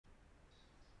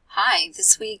Hi,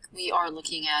 this week we are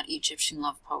looking at Egyptian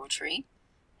love poetry,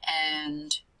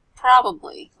 and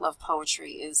probably love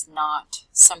poetry is not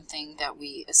something that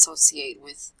we associate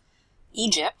with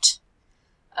Egypt,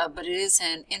 but it is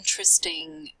an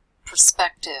interesting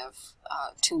perspective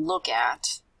to look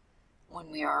at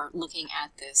when we are looking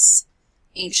at this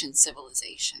ancient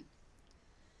civilization.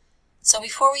 So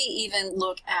before we even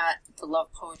look at the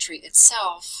love poetry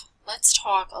itself, let's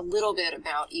talk a little bit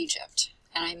about Egypt.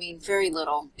 And I mean very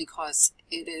little, because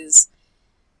it is,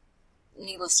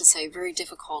 needless to say, very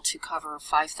difficult to cover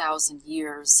 5,000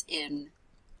 years in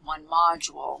one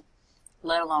module,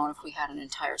 let alone if we had an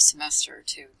entire semester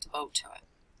to devote to it.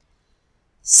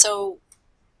 So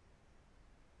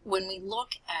when we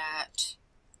look at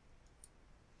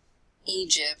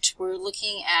Egypt, we're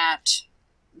looking at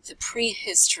the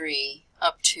prehistory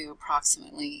up to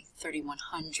approximately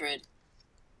 3100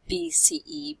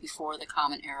 BCE, before the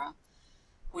Common Era,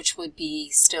 which would be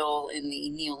still in the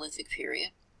Neolithic period.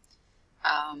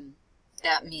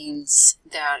 That means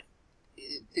that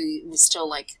it was still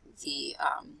like the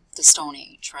Stone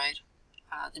Age, right?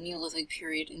 The Neolithic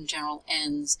period in general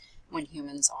ends when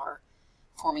humans are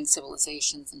forming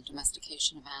civilizations and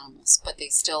domestication of animals, but they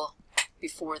still,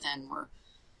 before then, were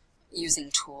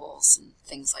using tools and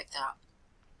things like that.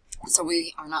 So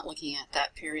we are not looking at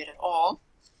that period at all.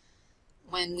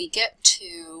 When we get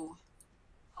to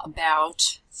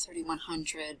about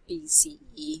 3100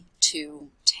 BCE to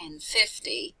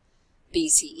 1050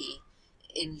 BCE,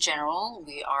 in general,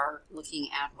 we are looking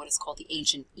at what is called the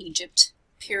Ancient Egypt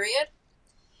period.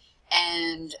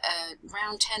 And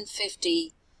around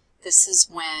 1050, this is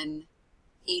when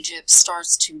Egypt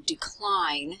starts to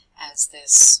decline as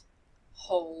this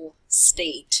whole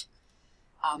state,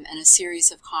 and a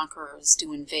series of conquerors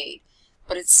do invade.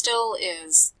 But it still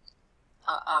is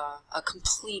a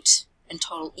complete and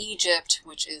total Egypt,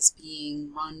 which is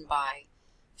being run by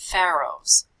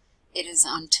pharaohs. It is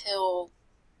until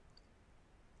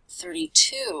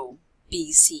 32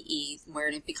 BCE where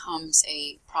it becomes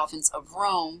a province of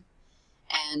Rome,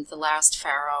 and the last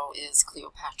pharaoh is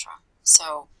Cleopatra.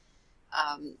 So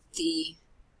the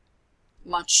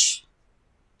much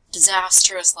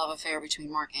disastrous love affair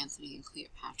between Mark Antony and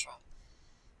Cleopatra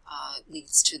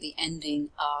leads to the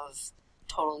ending of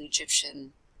total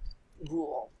Egyptian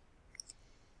rule.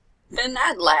 Then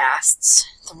that lasts,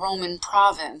 the Roman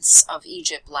province of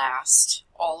Egypt lasts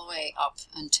all the way up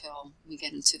until we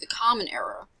get into the Common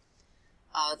Era.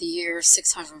 The year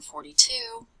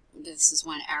 642, this is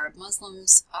when Arab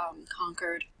Muslims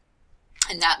conquered,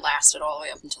 and that lasted all the way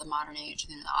up into the modern age,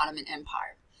 in the Ottoman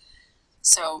Empire.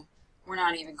 So we're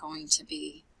not even going to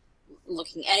be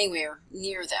looking anywhere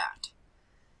near that.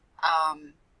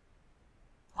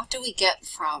 What do we get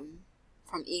from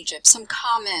Egypt? Some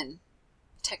common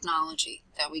technology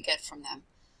that we get from them.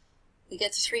 We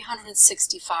get the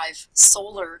 365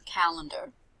 solar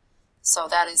calendar. So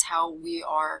that is how we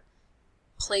are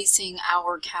placing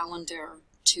our calendar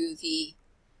to the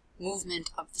movement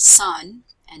of the sun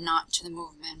and not to the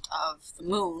movement of the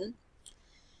moon.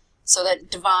 So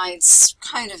that divides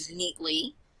kind of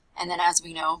neatly. And then, as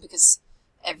we know, because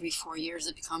every 4 years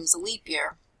it becomes a leap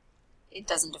year, it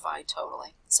doesn't divide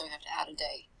totally. So we have to add a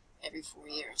day every 4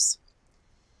 years.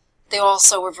 They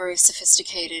also were very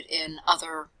sophisticated in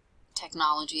other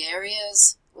technology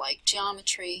areas like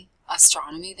geometry,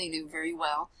 astronomy, they knew very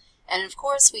well. And of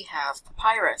course we have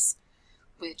papyrus,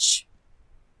 which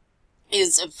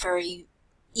is a very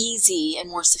easy and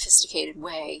more sophisticated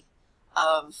way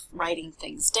of writing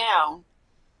things down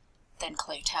than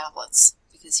clay tablets,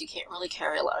 because you can't really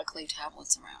carry a lot of clay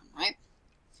tablets around, right?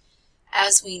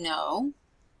 As we know,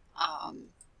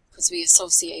 because we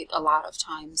associate a lot of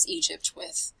times Egypt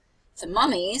with the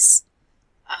mummies,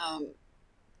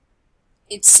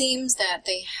 it seems that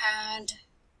they had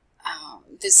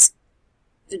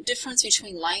the difference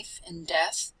between life and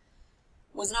death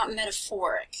was not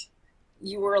metaphoric.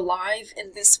 You were alive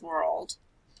in this world,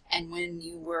 and when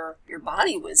your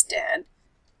body was dead,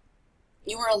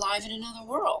 you were alive in another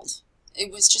world.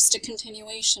 It was just a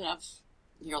continuation of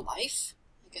your life,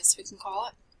 I guess we can call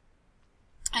it.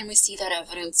 And we see that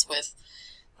evidence with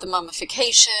the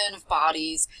mummification of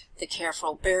bodies, the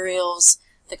careful burials,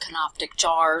 the canoptic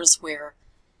jars where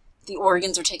the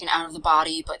organs are taken out of the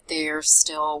body, but they're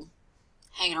still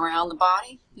hanging around the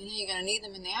body. You know, you're going to need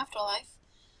them in the afterlife.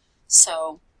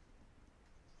 So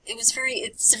it's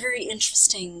a very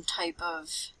interesting type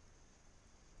of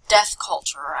death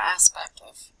culture, or aspect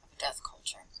of death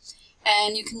culture.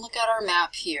 And you can look at our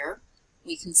map here.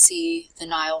 We can see the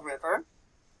Nile River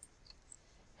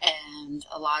and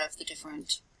a lot of the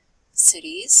different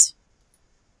cities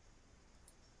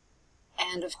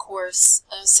And of course,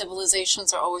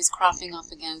 civilizations are always cropping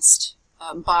up against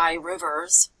by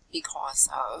rivers because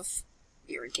of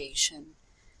irrigation,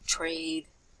 trade,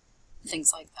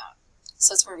 things like that.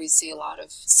 So that's where we see a lot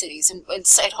of cities, and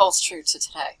it holds true to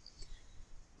today.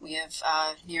 We have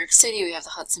New York City, we have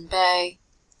the Hudson Bay.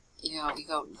 You know, you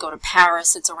go to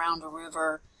Paris, it's around a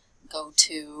river. Go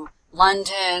to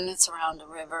London, it's around a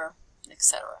river,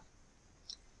 etc.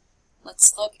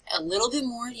 Let's look a little bit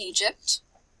more at Egypt,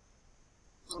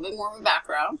 a little bit more of a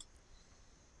background.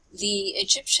 The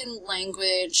Egyptian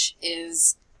language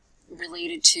is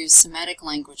related to Semitic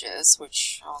languages,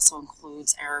 which also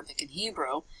includes Arabic and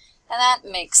Hebrew, and that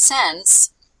makes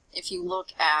sense if you look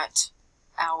at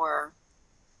our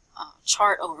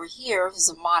chart over here. This is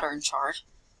a modern chart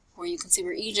where you can see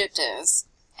where Egypt is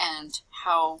and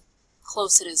how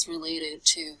close it is related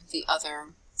to the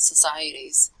other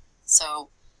societies. So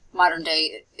modern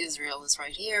day Israel is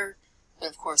right here, but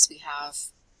of course we have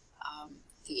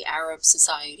the Arab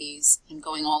societies, and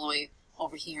going all the way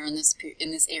over here in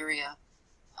this area,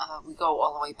 we go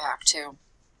all the way back to,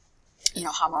 you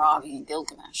know, Hammurabi and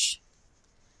Gilgamesh.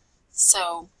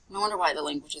 So no wonder why the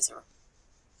languages are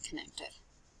connected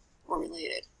or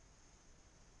related.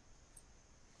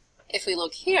 If we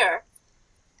look here,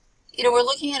 you know, we're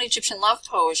looking at Egyptian love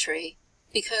poetry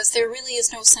because there really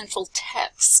is no central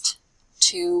text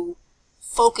to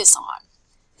focus on.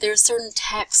 There are certain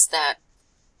texts that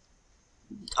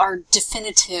are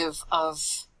definitive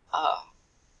of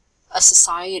a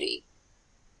society.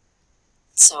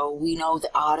 So we know the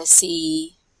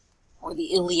Odyssey or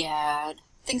the Iliad,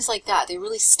 things like that. They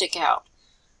really stick out.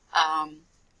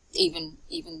 Even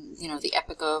you know, the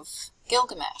Epic of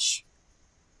Gilgamesh.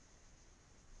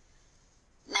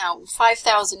 Now,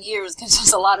 5,000 years gives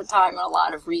us a lot of time and a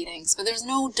lot of readings, but there's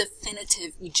no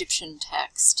definitive Egyptian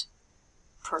text,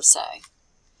 per se.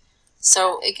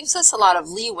 So it gives us a lot of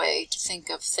leeway to think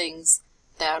of things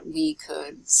that we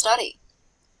could study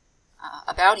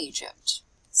about Egypt.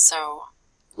 So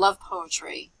love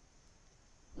poetry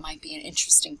might be an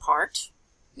interesting part.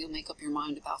 You'll make up your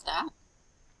mind about that.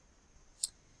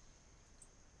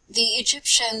 The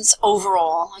Egyptians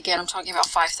overall, again, I'm talking about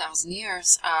 5,000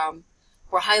 years,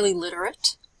 were highly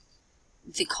literate.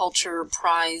 The culture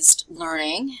prized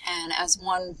learning, and as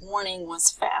one warning was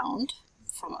found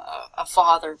from a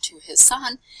father to his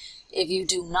son, if you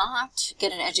do not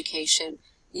get an education,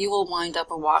 you will wind up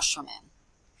a washerman.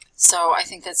 So I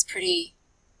think that's pretty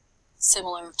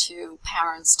similar to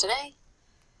parents today.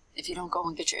 If you don't go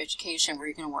and get your education, where are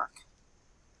you going to work?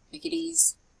 Make it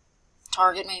easy.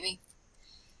 Target, maybe?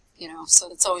 You know,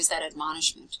 so it's always that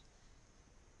admonishment.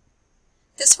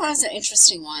 This one is an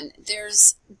interesting one.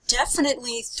 There's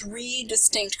definitely 3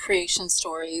 distinct creation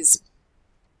stories,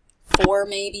 4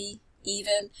 maybe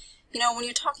even. You know, when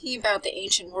you're talking about the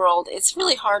ancient world, it's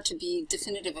really hard to be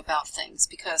definitive about things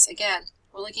because, again,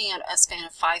 we're looking at a span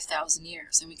of 5,000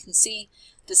 years, and we can see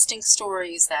distinct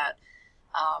stories that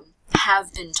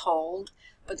have been told,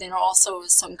 but then also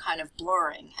some kind of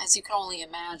blurring, as you can only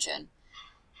imagine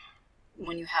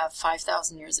when you have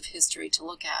 5,000 years of history to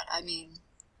look at. I mean,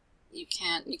 you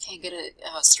can't get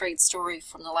a straight story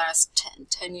from the last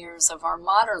 10 years of our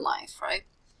modern life, right?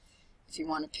 If you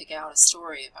want to pick out a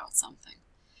story about something.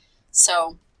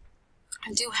 So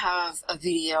I do have a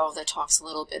video that talks a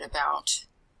little bit about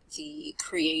the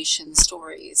creation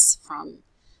stories from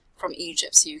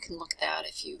Egypt, so you can look at that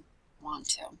if you want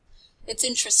to. It's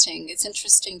interesting. It's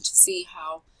interesting to see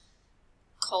how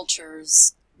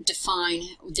cultures define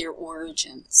their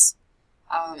origins.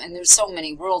 And there's so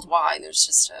many worldwide. There's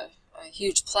just a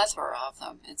huge plethora of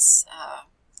them. It's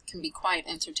can be quite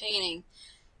entertaining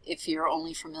if you're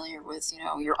only familiar with, you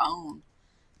know, your own,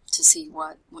 to see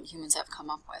what humans have come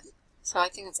up with. So I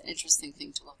think it's an interesting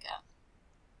thing to look at.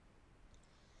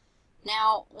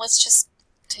 Now, let's just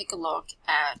take a look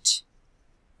at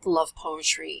the love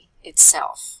poetry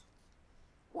itself,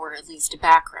 or at least a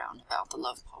background about the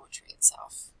love poetry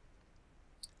itself.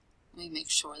 Let me make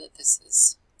sure that this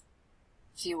is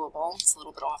viewable. It's a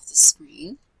little bit off the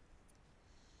screen.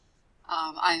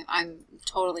 I'm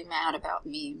totally mad about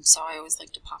memes, so I always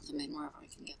like to pop them in wherever I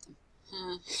can get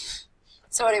them.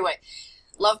 So anyway,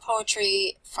 love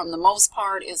poetry, from the most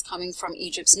part, is coming from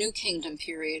Egypt's New Kingdom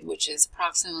period, which is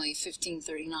approximately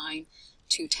 1539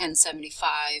 to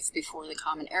 1075 before the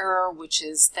Common Era, which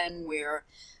is then where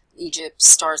Egypt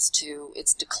starts to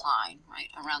its decline, right,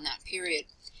 around that period.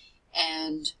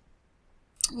 And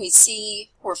we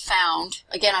see, or found,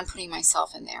 again, I'm putting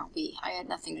myself in there, I had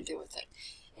nothing to do with it.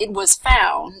 It was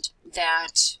found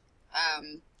that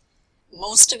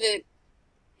most of it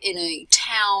in a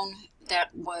town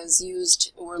that was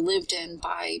used or lived in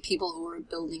by people who were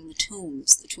building the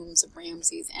tombs of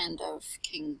Ramses and of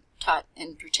King Tut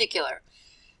in particular.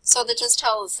 So that just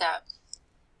tells us that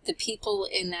the people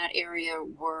in that area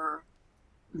were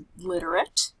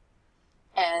literate,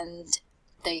 and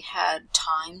they had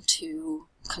time to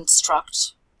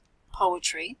construct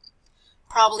poetry.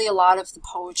 Probably a lot of the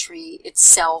poetry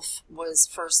itself was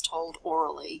first told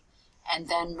orally and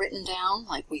then written down,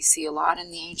 like we see a lot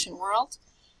in the ancient world.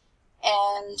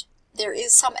 And there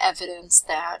is some evidence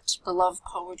that the love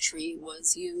poetry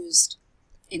was used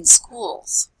in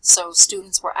schools. So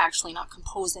students were actually not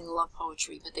composing the love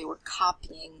poetry, but they were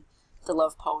copying the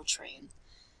love poetry and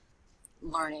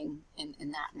learning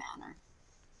in that manner.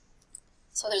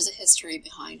 So there's a history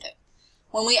behind it.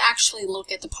 When we actually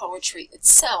look at the poetry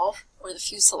itself, or the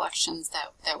few selections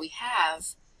that we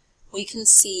have, we can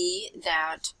see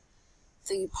that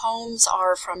the poems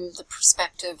are from the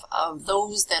perspective of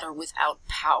those that are without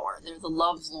power. They're the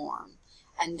lovelorn,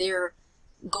 and they're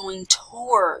going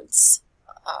towards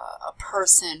a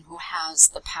person who has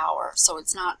the power. So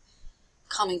it's not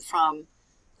coming from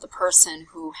the person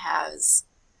who has,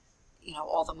 you know,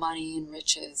 all the money and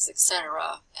riches,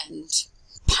 etc., and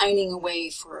pining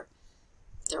away for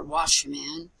their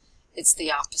washerman. It's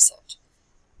the opposite,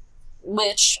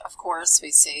 which, of course,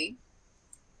 we see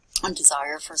a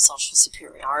desire for social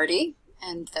superiority,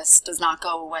 and this does not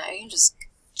go away. Just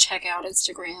check out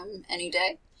Instagram any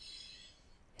day.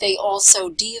 They also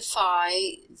deify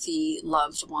the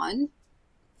loved one.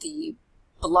 The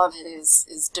beloved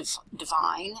is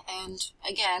divine, and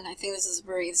again, I think this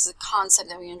is a concept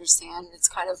that we understand. It's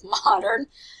kind of modern.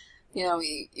 You know,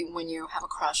 when you have a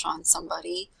crush on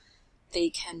somebody, they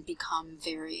can become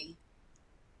very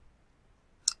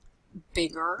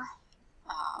bigger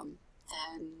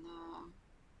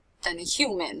than a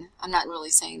human. I'm not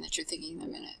really saying that you're thinking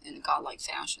them in a godlike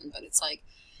fashion, but it's like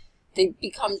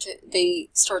they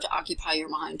start to occupy your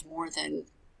mind more than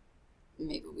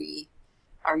maybe we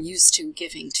are used to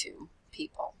giving to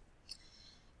people.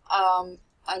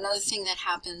 Another thing that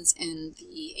happens in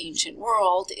the ancient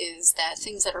world is that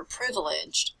things that are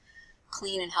privileged,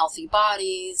 clean and healthy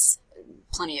bodies,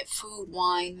 plenty of food,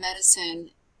 wine,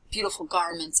 medicine, beautiful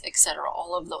garments, etc.,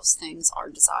 all of those things are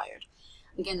desired.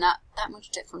 Again, not that much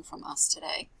different from us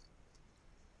today.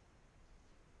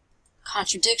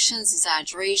 Contradictions,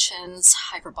 exaggerations,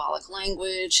 hyperbolic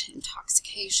language,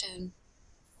 intoxication,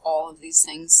 all of these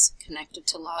things connected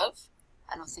to love.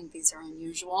 I don't think these are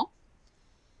unusual.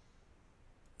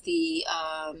 The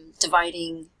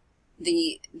dividing,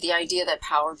 the idea that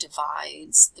power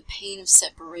divides, the pain of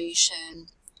separation,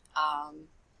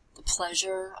 the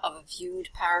pleasure of a viewed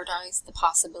paradise, the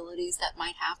possibilities that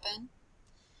might happen.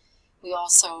 We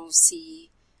also see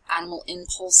animal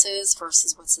impulses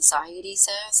versus what society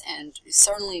says, and we're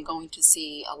certainly going to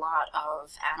see a lot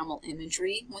of animal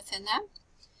imagery within them.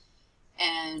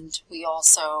 And we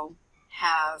also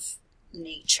have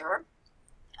nature,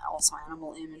 also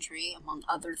animal imagery, among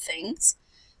other things,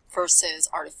 versus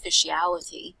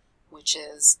artificiality, which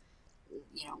is,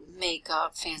 you know,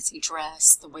 makeup, fancy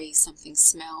dress, the way something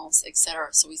smells, etc.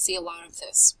 So we see a lot of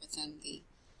this within the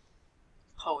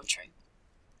poetry.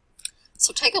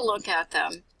 So take a look at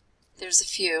them. There's a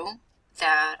few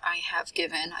that I have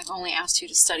given. I've only asked you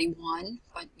to study one,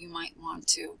 but you might want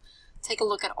to take a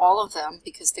look at all of them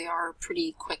because they are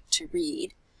pretty quick to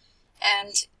read.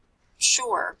 And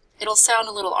sure, it'll sound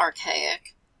a little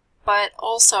archaic, but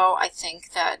also I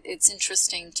think that it's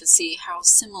interesting to see how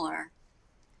similar,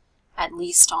 at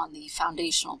least on the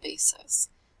foundational basis,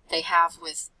 they have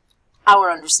with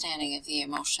our understanding of the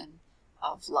emotion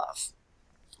of love.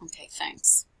 Okay,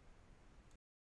 thanks.